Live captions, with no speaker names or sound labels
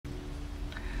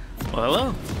Well,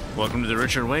 hello. Welcome to the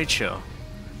Richard Wade Show.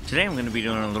 Today I'm going to be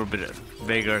doing a little bit of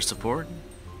Veigar Support.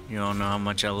 You all know how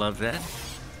much I love that.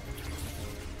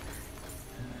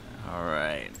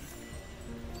 Alright.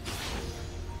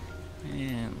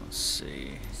 And let's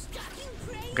see.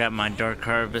 Got my Dark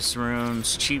Harvest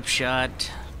runes, Cheap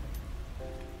Shot,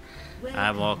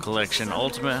 Eyeball Collection,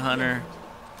 Ultimate Hunter,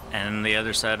 and on the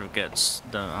other side I've got,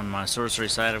 on my sorcery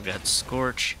side I've got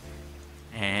Scorch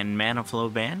and Mana Flow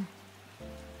Ban.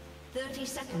 30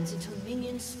 seconds until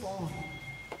minions spawn.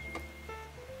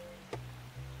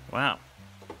 Wow.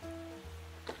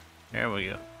 There we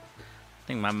go. I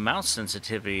think my mouse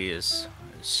sensitivity is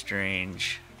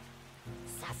strange.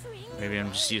 Maybe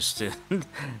I'm just used to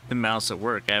the mouse at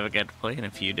work. I haven't got to play in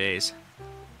a few days.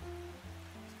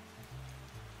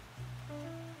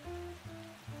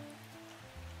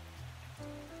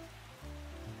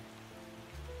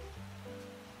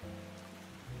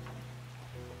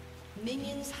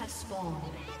 Minions have spawned.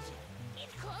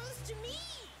 It calls to me.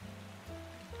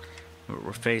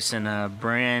 We're facing a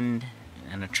Brand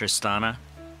and a Tristana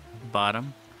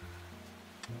bottom.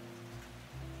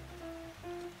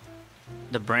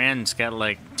 The Brand's got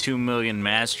like 2 million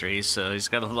masteries, so he's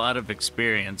got a lot of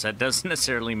experience. That doesn't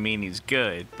necessarily mean he's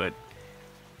good, but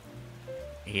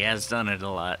he has done it a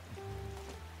lot.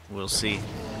 We'll see.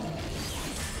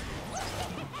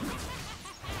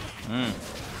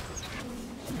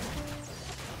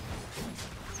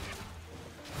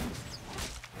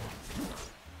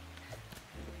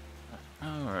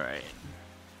 Alright.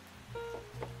 Go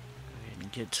ahead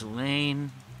and get to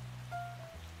lane.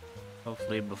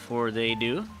 Hopefully before they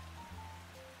do.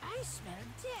 I smell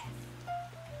death.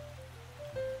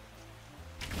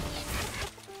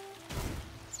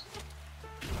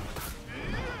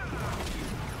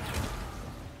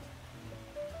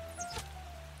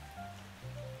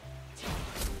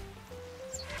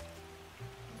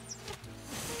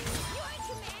 Your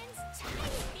commands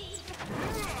tie me.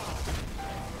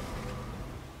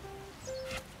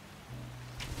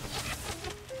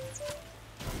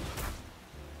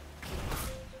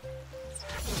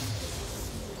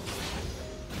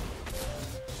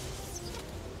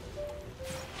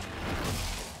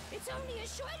 It's only a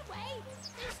short way.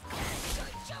 There's a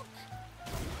short joke.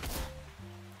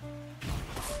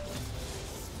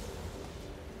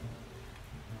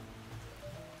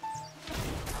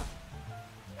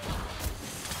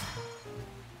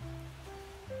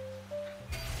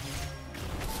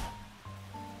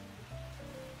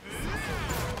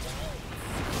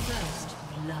 First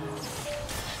blood.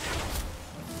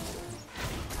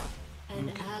 An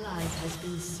ally has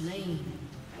been slain.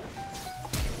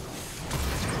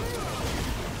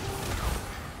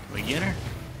 We get her?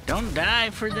 Don't die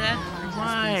for that. Ally has been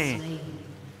Why? slain.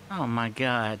 Oh my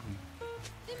god.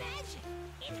 The magic.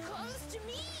 It calls to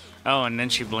me. Oh, and then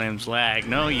she blames lag.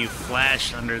 No, you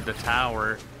flashed under the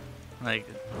tower. Like,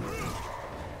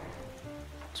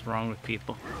 what's wrong with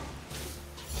people?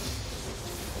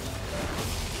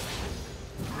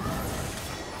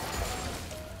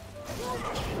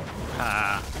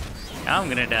 Ah, I'm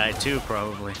gonna die too,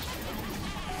 probably.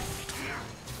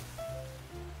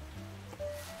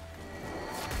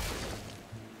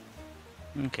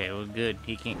 Okay, well, good.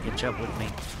 He can't catch up with me.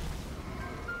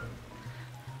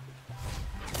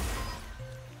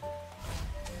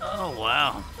 Oh,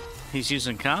 wow. He's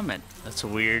using Comet. That's a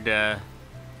weird,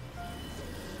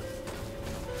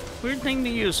 weird thing to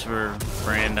use for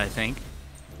Brand, I think.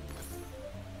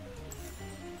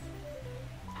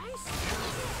 I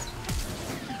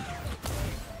smell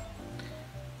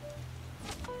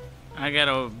I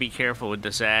gotta be careful with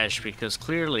this Ashe because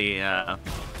clearly,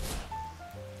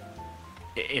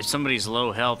 if somebody's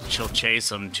low health, she'll chase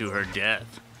them to her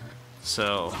death.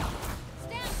 So,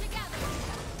 stand together.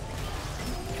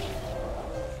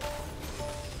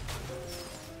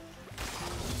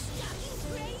 Stocking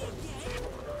gray again.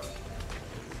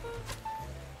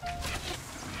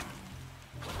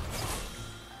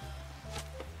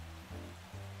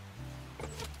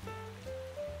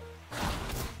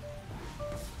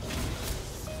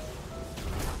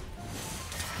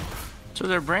 so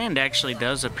their Brand actually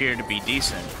does appear to be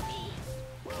decent.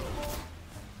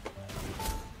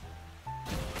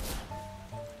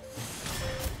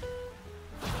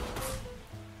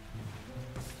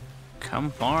 Come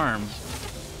farm.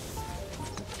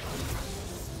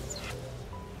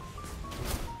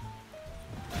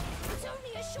 It's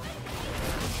only a short way.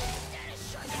 Instead of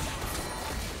short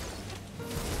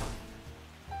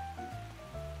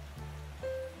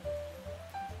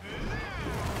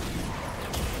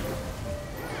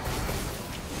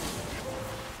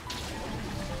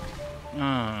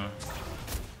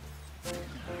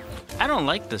I don't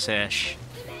like this Ashe.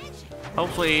 The magic.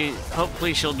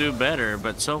 Hopefully she'll do better,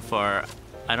 but so far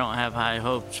I don't have high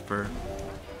hopes for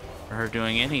her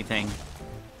doing anything.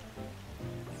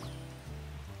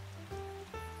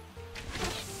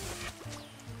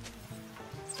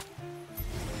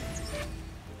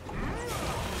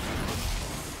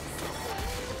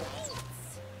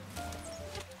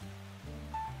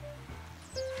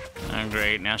 Oh,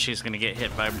 great, now she's gonna get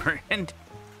hit by Brand.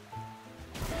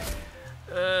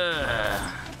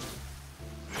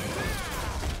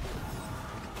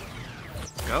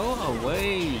 Go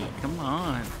away, come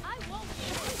on. I won't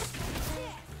lose.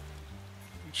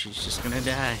 She's just gonna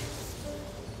die.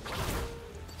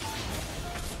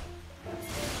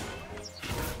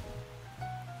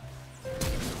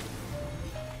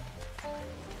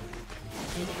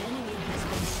 An enemy has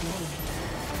been slain.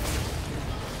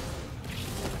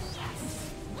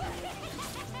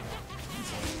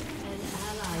 An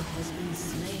ally has been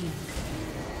slain.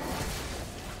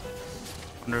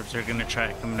 Wonder if they're gonna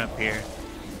try coming up here.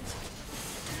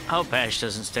 I hope Ash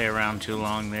doesn't stay around too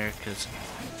long there, because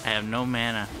I have no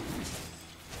mana.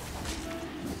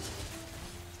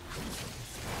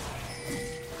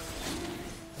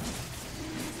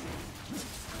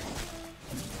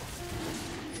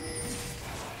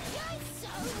 Your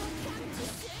soul will come to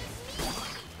serve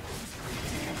me.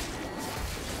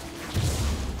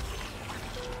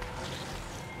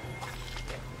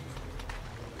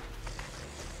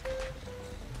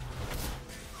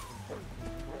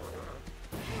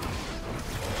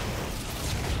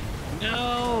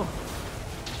 No!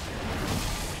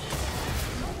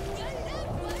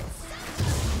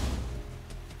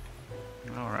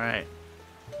 Alright.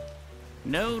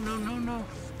 No, no, no, no.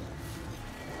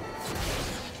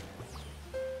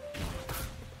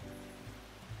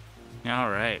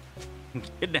 Alright.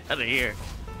 Get out of here.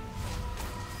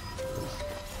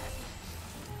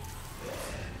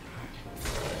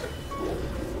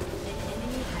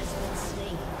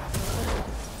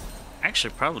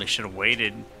 Actually, probably should have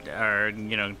waited, or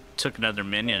took another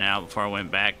minion out before I went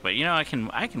back. But I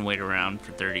can wait around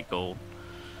for 30 gold.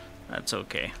 That's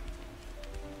okay.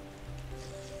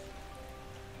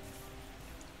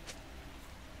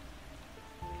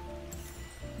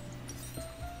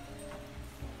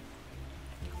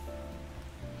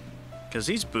 Because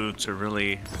these boots are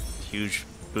really huge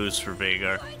boosts for Veigar.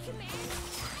 Your command,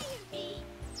 fire me.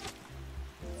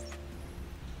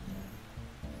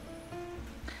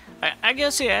 I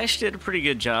guess Ash did a pretty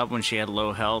good job when she had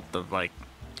low health of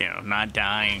not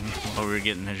dying while we were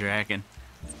getting the dragon.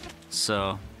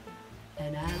 So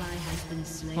An ally has been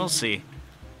slain. we'll see.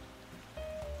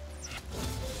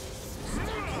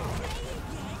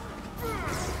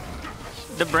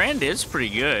 The brand is pretty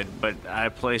good, but I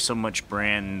play so much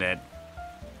brand that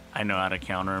I know how to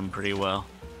counter him pretty well.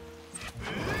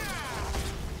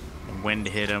 When to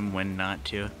hit him, when not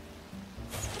to.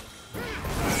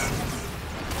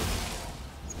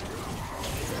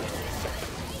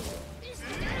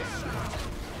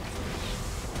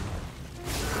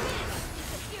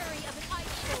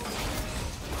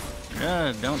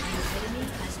 Don't.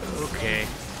 Okay,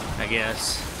 I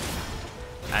guess.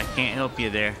 I can't help you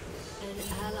there. An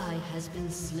ally has been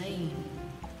slain.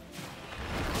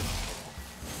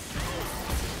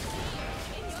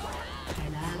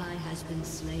 An ally has been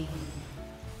slain.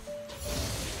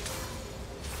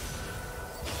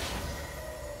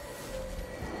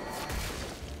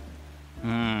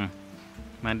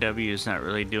 My W is not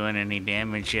really doing any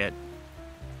damage yet.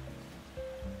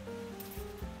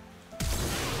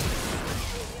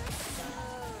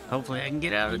 Hopefully I can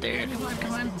get out of there. Come on,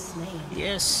 come on.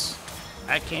 Yes,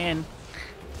 I can.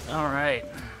 All right.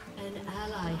 An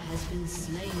ally has been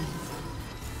slain.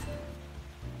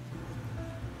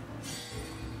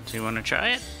 So you want to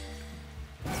try it?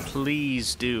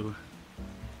 Please do.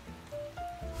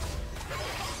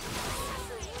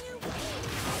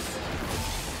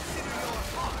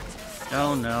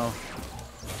 Oh no.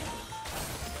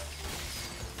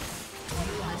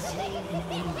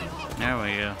 There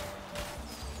we go.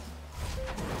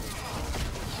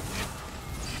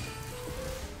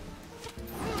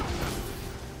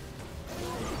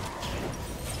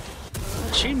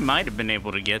 She might have been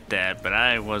able to get that, but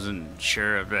I wasn't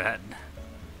sure of that.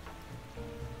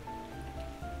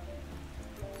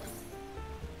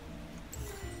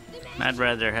 I'd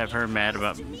rather have her mad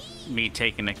about me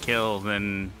taking a kill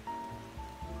than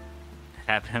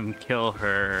have him kill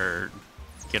her or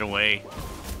get away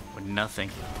with nothing.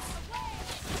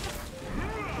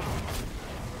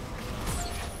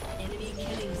 Enemy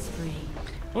killing spree.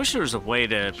 I wish there was a way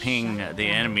to ping the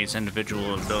enemy's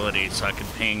individual abilities so I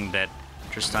could ping that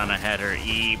Tristana had her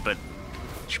E, but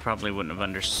she probably wouldn't have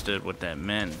understood what that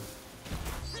meant.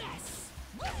 Yes.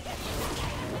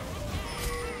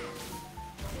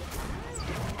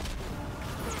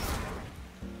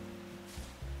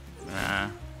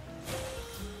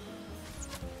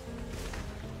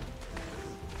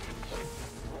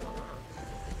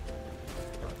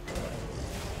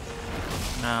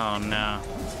 Oh no.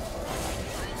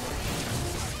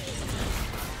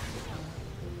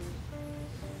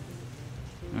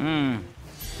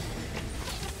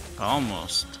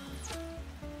 Almost.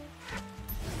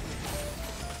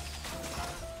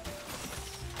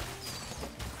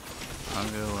 I'll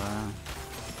go,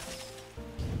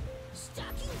 Stuck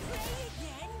in gray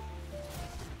again?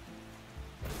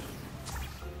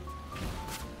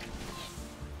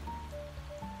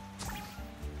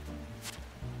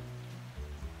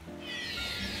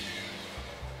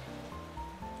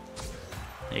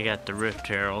 they got the Rift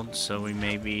Herald, so we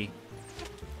may be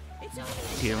It's only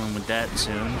dealing with that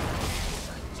soon.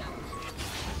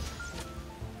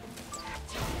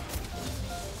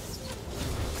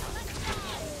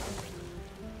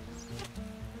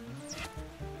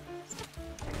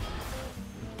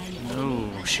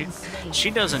 Oh,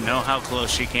 she doesn't know how close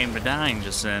she came to dying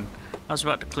just then. I was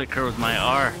about to click her with my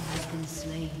R. Has been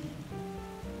slain.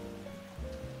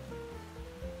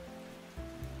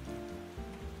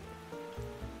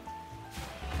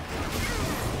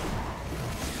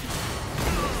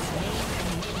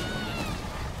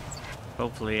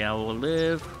 Hopefully I will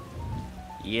live.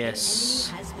 Yes.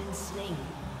 Enemy has been slain.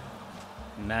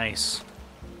 Nice.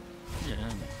 Yeah.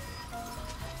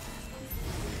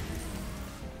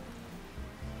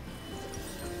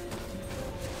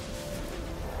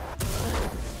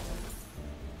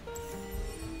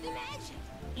 the magic.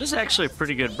 This is actually a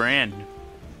pretty good brand.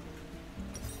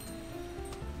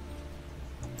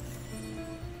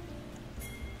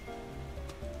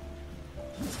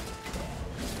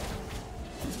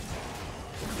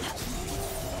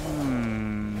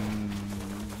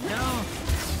 No.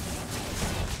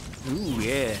 Ooh,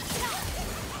 yeah.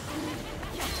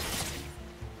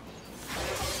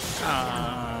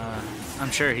 I'm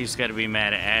sure he's got to be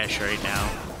mad at Ash right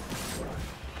now.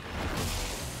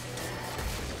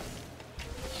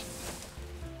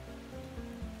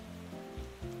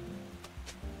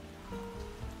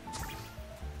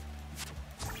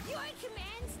 Your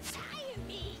commands tire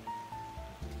me.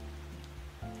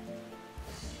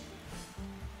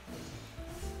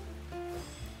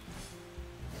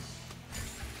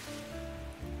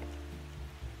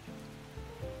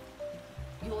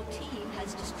 Your team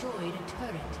has destroyed a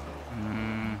turret.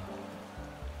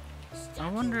 I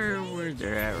wonder where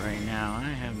they're at right now. I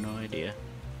have no idea.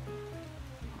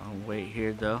 I'll wait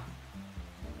here though.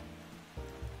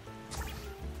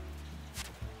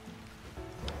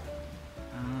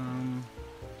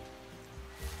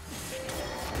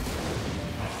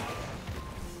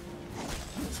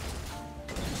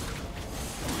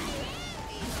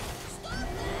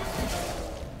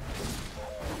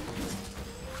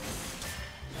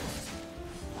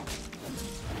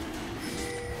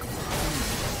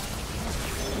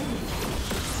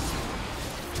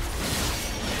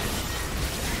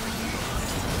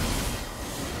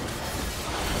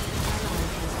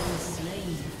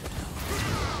 Slain.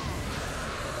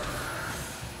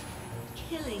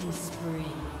 Killing spree.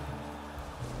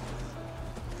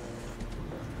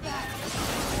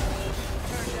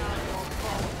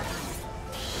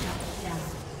 Shut down.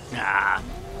 Ah,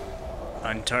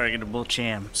 untargetable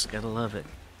champs. Gotta love it.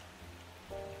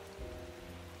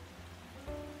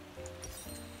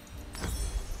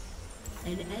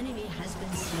 An enemy has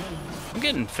been slain. I'm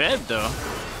getting fed though.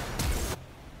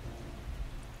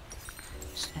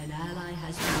 An ally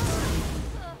has been slain.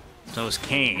 So is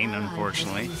Kane, Ally has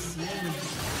unfortunately. been slain.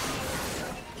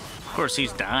 Of course,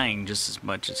 he's dying just as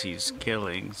much as he's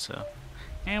killing. So,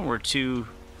 and we're 2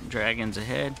 dragons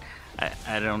ahead.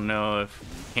 I don't know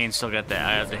if Kane's still got the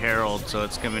Eye of the Herald, so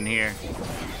it's coming here.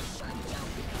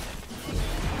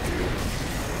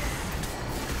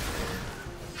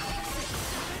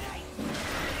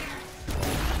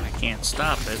 I can't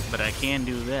stop it, but I can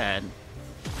do that.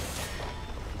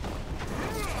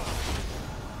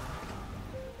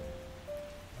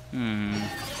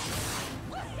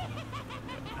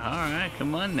 Alright,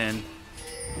 come on then.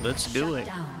 Let's do it.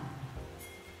 Down.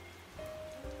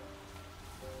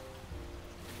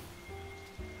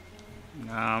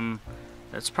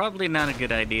 That's probably not a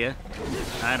good idea.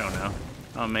 I don't know.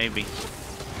 Oh, maybe. My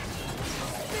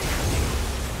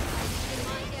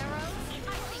arrows?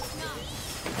 I think not.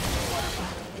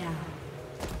 Down.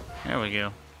 There we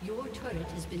go. Your turret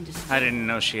has been destroyed. I didn't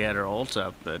know she had her ult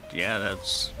up, but yeah, that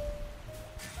was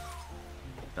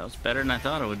better than I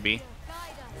thought it would be.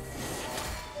 Guide us.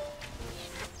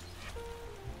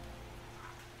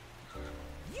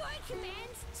 Your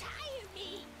commands tire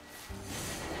me.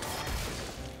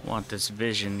 Want this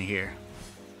vision here.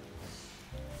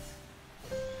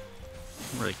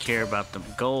 Don't really care about the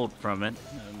gold from it,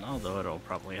 although it'll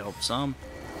probably help some.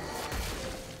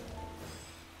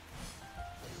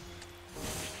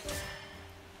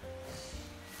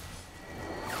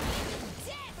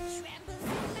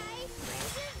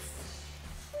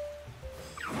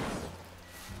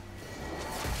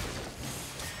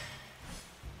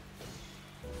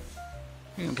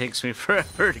 It takes me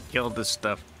forever to kill this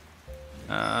stuff.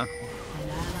 An ally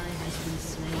has been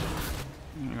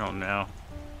slain. Oh no.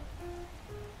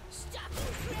 Stop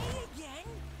and pray again?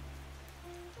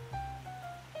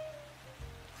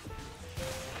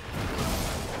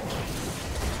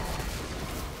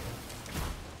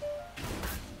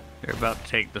 They're about to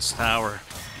take this tower.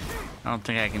 I don't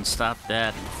think I can stop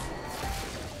that.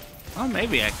 Oh,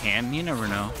 maybe I can. You never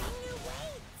know.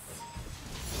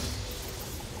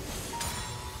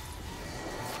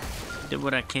 Did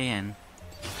what I can.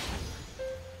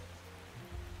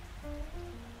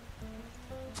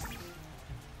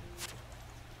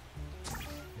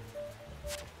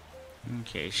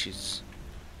 Okay, she's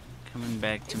coming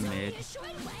back to mid. A short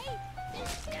way?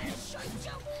 Instead of short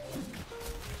jump.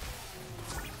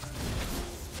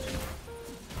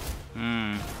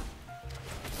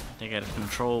 They got a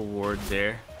control ward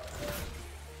there.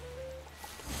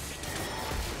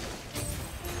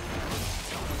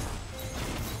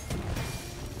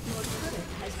 Your turret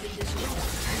has been destroyed.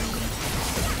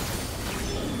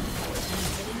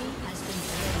 An enemy has been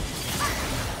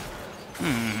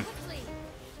slain. Quickly.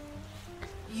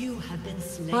 You have been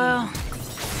slain. Well,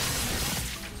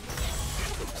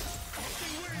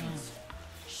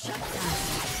 Shut down.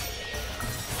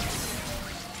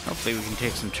 hopefully we can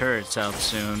take some turrets out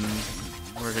soon.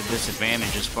 We're at a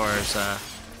disadvantage as far as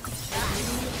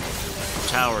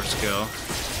towers go.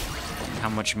 How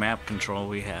much map control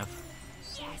we have.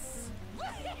 Yes.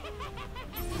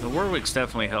 The Warwick's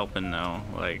definitely helping though.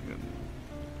 Like,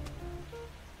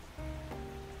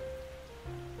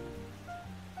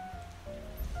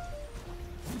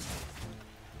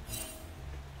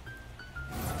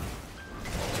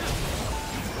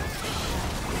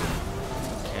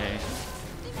 okay.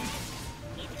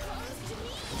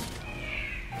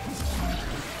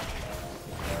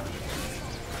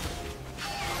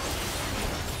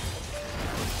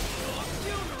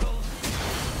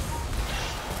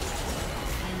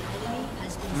 An enemy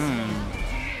has been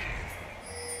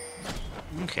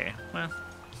slain. Okay, well,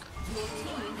 Your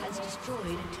team has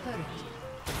destroyed a turret.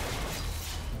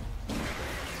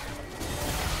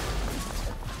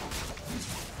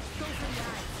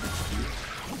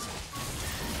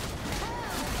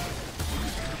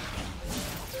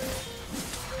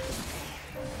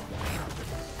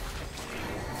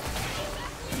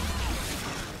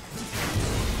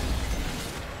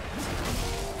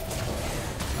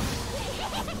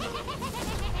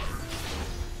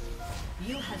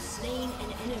 You have slain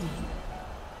an enemy.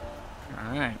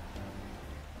 alright.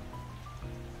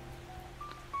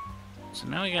 So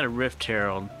now we got a Rift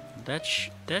Herald. That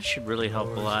should really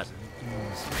help a lot.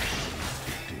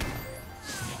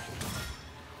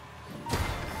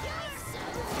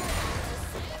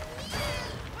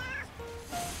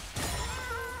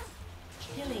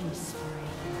 Killing spree.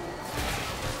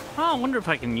 Oh, I wonder if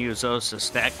I can use those to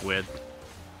stack with.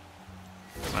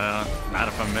 Well, not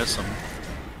if I miss them.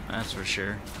 That's for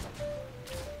sure.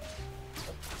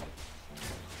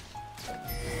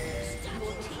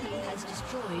 Your team has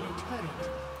destroyed a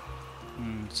turret.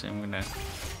 So I'm gonna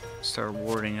start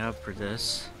warding up for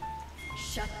this.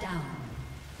 Shut down.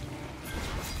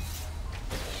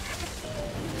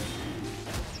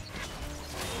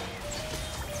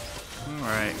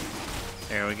 Alright.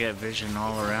 There, we get vision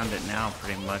all around it now,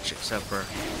 pretty much, except for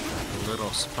a little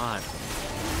spot.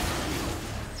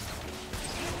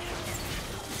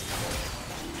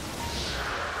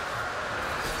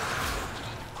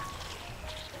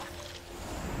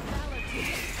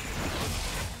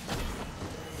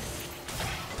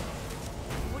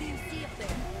 What do you see up there?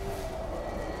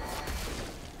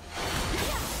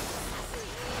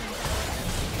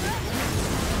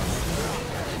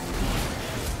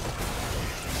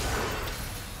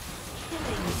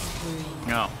 Killing spree.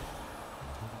 No.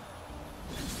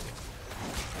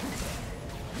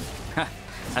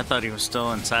 I thought he was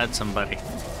still inside somebody.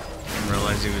 Didn't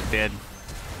realize he was dead.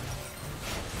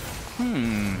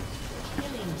 Killing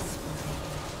spree.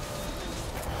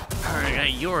 Alright, I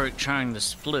got Yorick trying to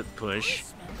split push.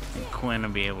 And Quinn will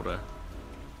be able to...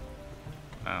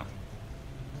 Oh.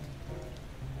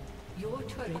 Your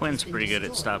turret Quinn's has been pretty good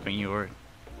at destroyed. stopping Yorick.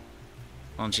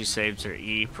 Once she saves her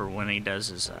E for when he does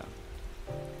his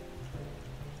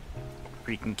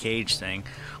freaking cage thing.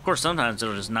 Of course, sometimes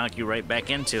it'll just knock you right back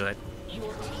into it, Your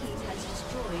team has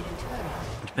destroyed a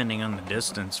turret. depending on the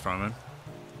distance from him.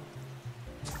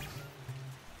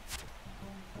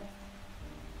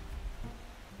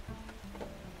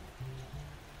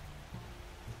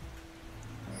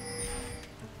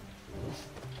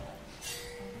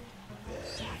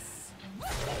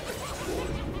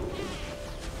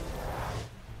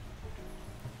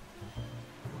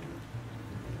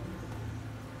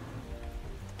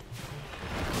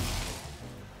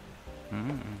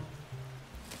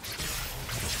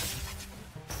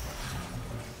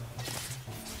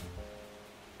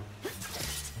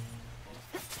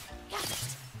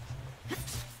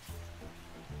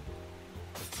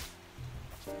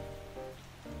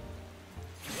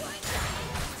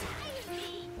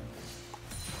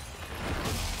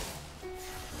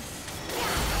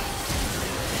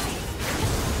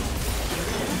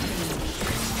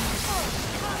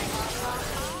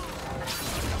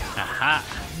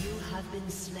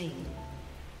 slain.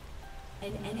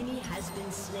 An enemy has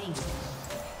been slain.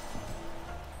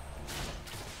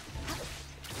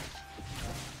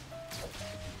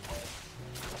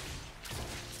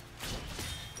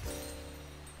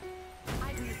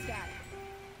 I do the stat.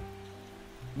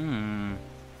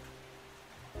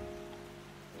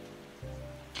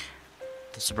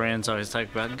 This brand's always talk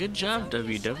about good job,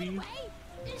 WW.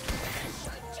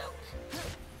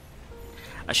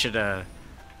 I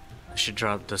should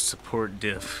drop the support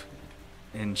diff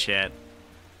in chat.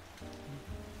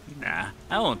 Nah,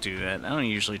 I won't do that. I don't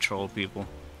usually troll people.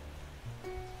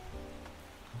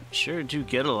 Sure do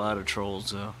get a lot of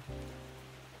trolls though.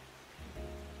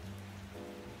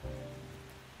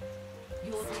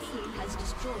 Your team has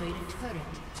destroyed a turret.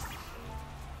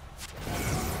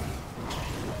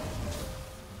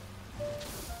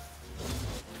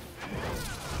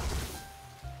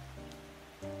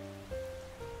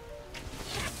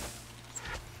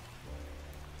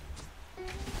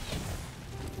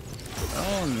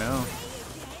 Oh no.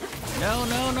 No,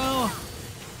 no, no!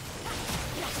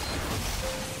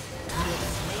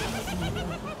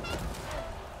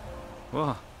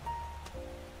 Whoa.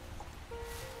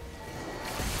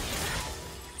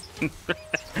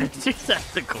 Just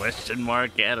have the question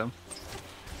mark at him.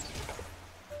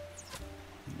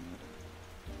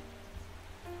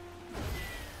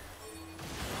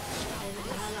 An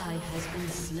ally has been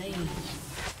slain.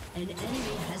 An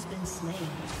enemy has been slain.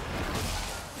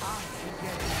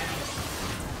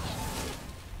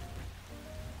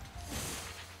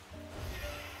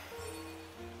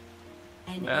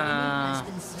 An enemy has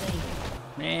been slain.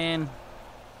 Man,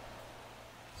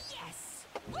 Yes.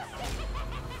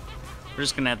 we're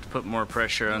just gonna have to put more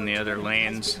pressure on the other Has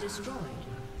lanes. been destroyed.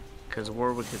 Because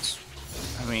Warwick is,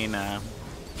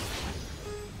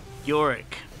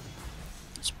 Warwick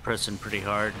is pressing pretty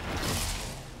hard.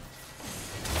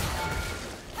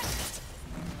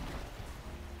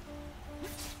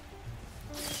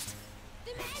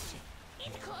 The magic.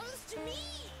 It calls to me.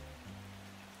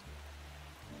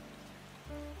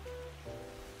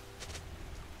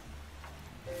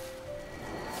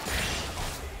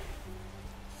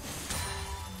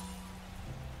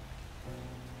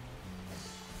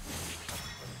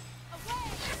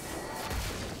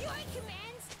 Away. Your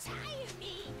commands tire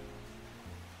me.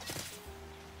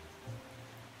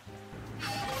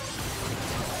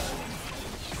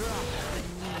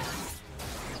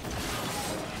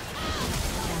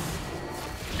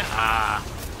 Ah,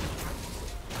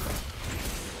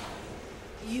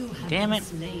 You have Damn been it.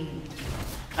 slain.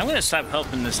 I'm gonna stop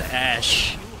helping this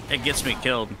Ash. It gets me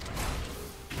killed.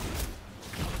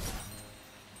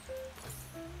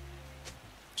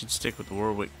 Should stick with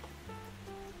Warwick.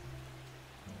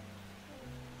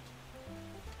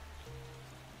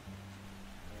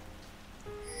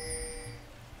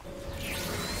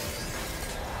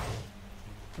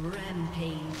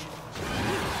 Rampage.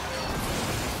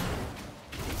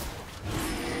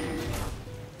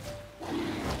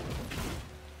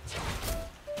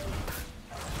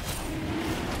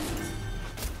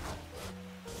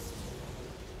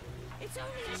 It's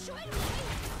only a short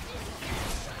way.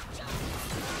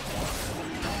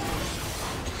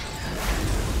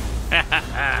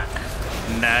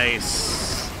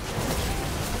 Nice.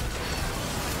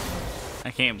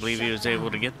 I can't believe he was able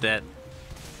to get that.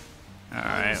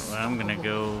 Alright, well, I'm gonna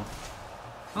go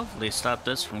hopefully stop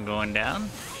this from going down.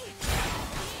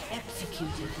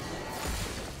 Executed.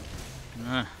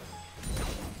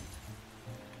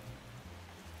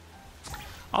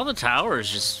 All the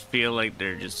towers just feel like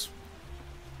they're just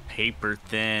paper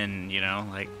thin, you know,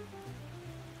 like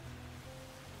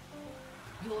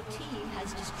Your team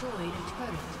has destroyed a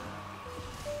turret.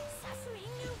 Suffering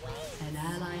away. An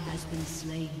ally has been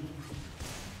slain.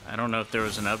 I don't know if there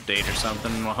was an update or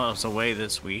something while I was away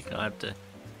this week. I'll have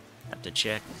to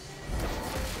check.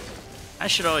 I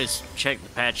should always check the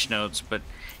patch notes, but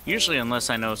usually unless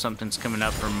I know something's coming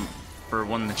up for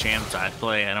one of the champs I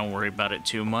play, I don't worry about it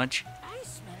too much. I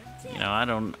smell You know,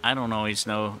 I don't always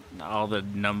know all the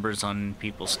numbers on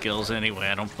people's skills anyway.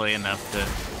 I don't play enough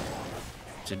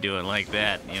to do it like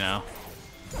that, you know.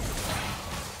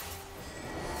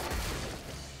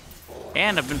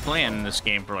 And I've been playing this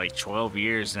game for like 12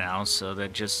 years now, so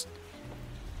that just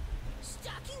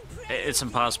Stalking prey. it's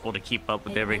impossible to keep up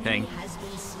with An everything. enemy has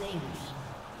been slain.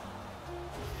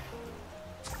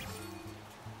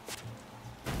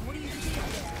 What do you see up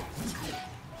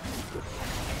there?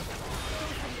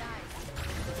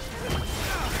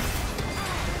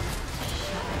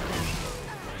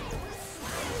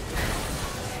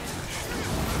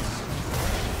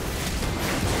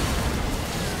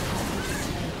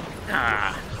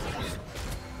 Ah.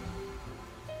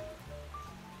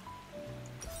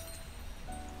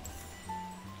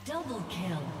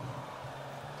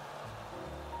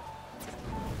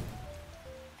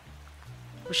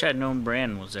 Wish I'd known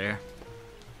Bran was there.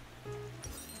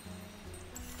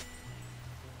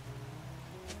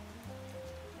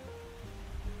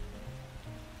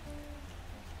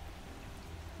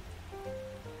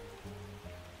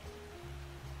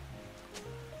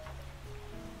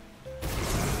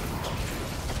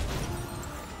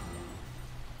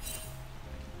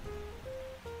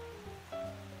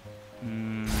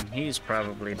 He's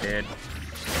probably dead.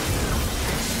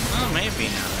 Oh, maybe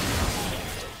not.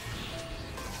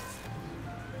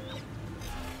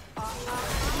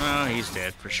 Oh, he's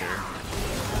dead for sure.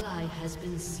 Ally has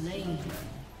been slain.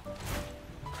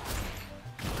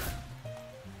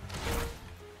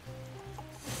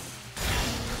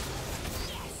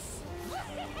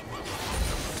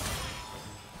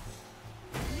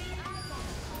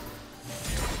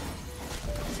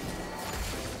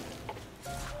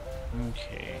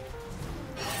 Okay.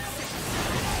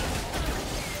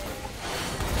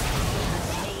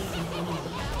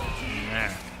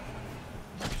 There.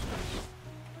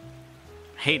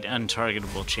 Hate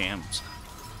untargetable champs.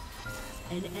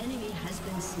 An enemy has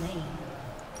been slain.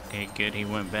 Okay, good. He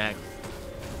went back.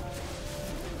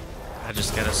 I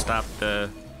just gotta stop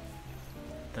the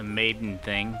maiden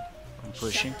thing from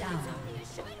pushing. Shut down.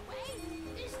 A short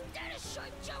way? Is that a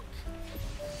short joke?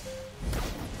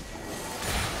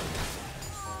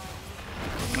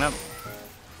 Nope.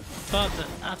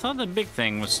 I thought the big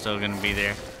thing was still gonna be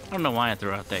there. I don't know why I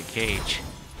threw out that cage.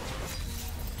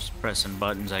 Just pressing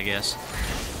buttons, I guess.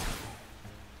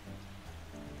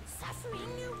 Suffering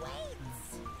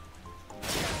awaits.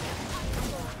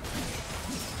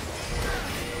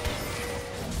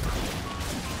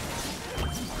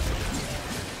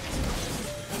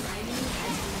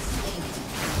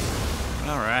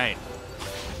 All right.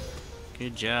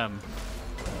 Good job.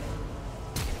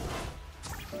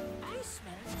 I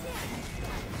smell death.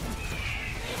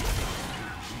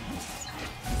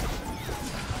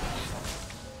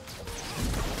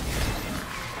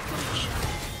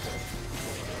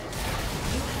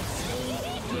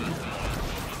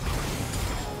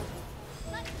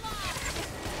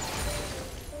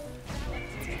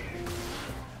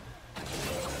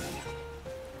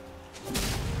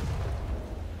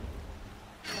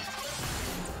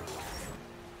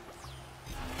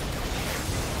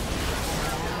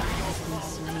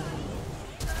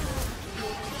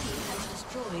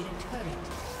 Destroyed a turret.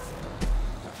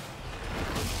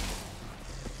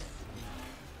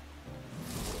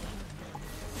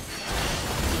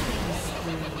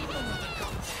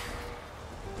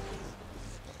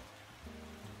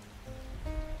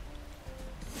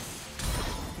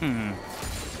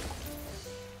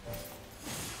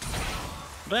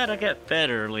 Glad I got fed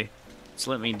early. Just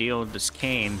let me deal with this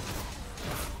cane.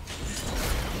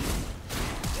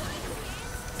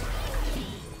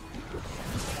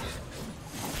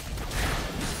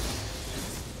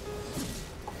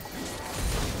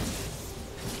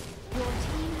 Your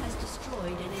team has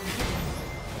destroyed an inhibitor.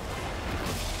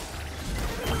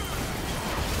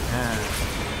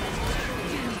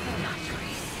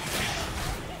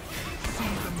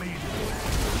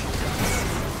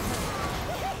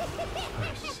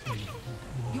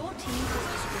 Your team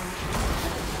has destroyed.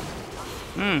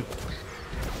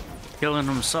 Killing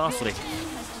him softly. Your team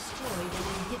has destroyed an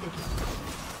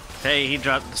inhibitor. Hey, he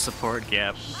dropped the support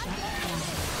gap. Shut down.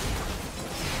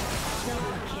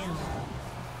 Double kill.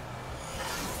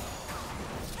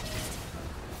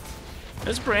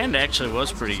 This brand actually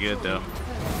was pretty good, though.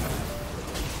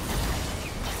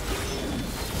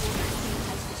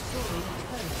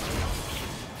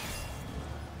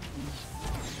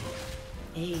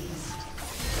 Aced.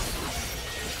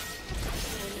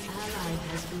 An ally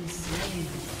has been slain.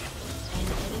 An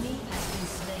enemy has been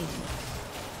slain.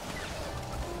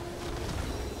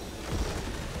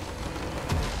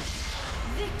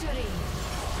 Victory!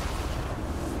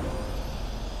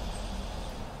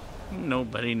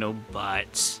 Nobody, no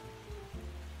bots.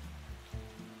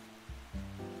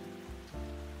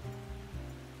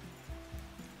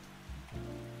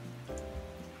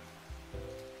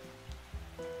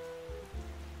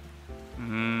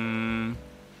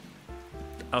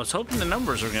 I was hoping the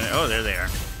numbers were gonna. Oh, there they are.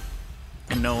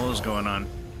 And know what was going on.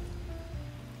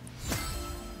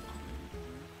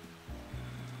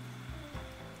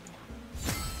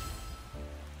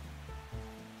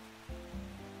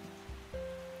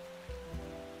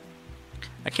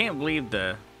 I can't believe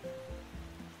the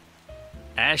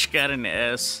Ash got an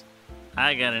S,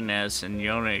 I got an S, and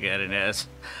Yona got an S,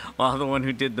 while the one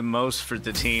who did the most for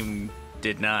the team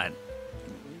did not.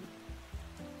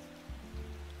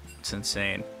 It's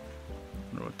insane. I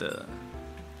wonder what the...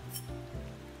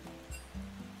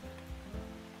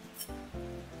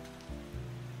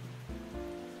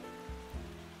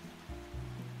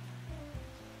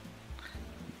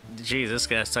 Geez, this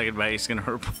guy's talking about he's gonna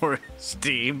report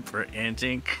Steam for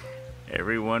inting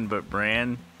everyone but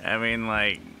Bran. I mean,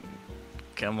 like,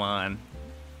 come on.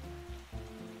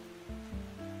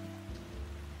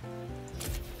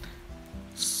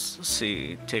 Let's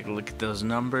see, take a look at those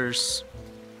numbers.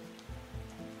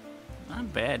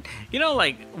 Not bad. You know,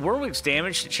 like, Warwick's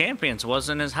damage to champions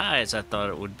wasn't as high as I thought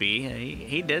it would be.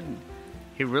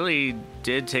 He really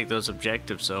did take those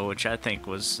objectives, though, which I think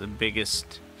was the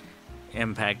biggest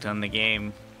impact on the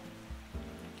game.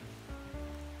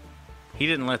 He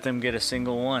didn't let them get a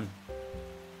single one.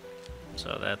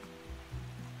 So that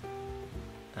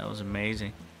was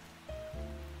amazing.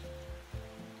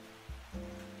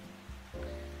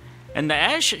 And the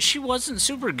Ashe, she wasn't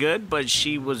super good, but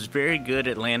she was very good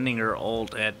at landing her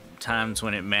ult at times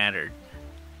when it mattered.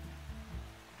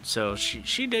 So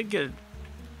she did good,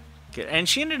 and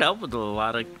she ended up with a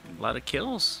lot of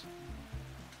kills.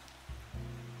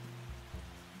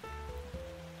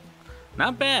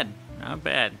 Not bad, not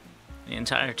bad. The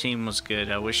entire team was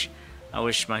good. I wish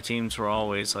my teams were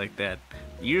always like that.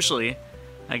 Usually,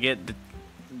 I get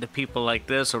the people like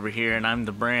this over here, and I'm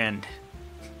the brand.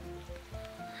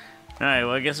 Alright,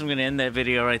 well, I guess I'm going to end that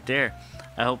video right there.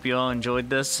 I hope you all enjoyed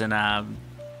this, and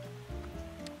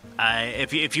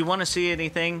if you want to see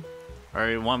anything, or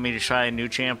you want me to try a new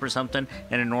champ or something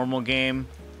in a normal game,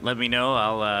 let me know.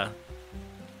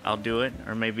 I'll do it,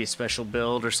 or maybe a special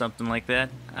build or something like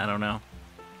that. I don't know.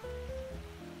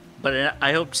 But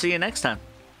I hope to see you next time.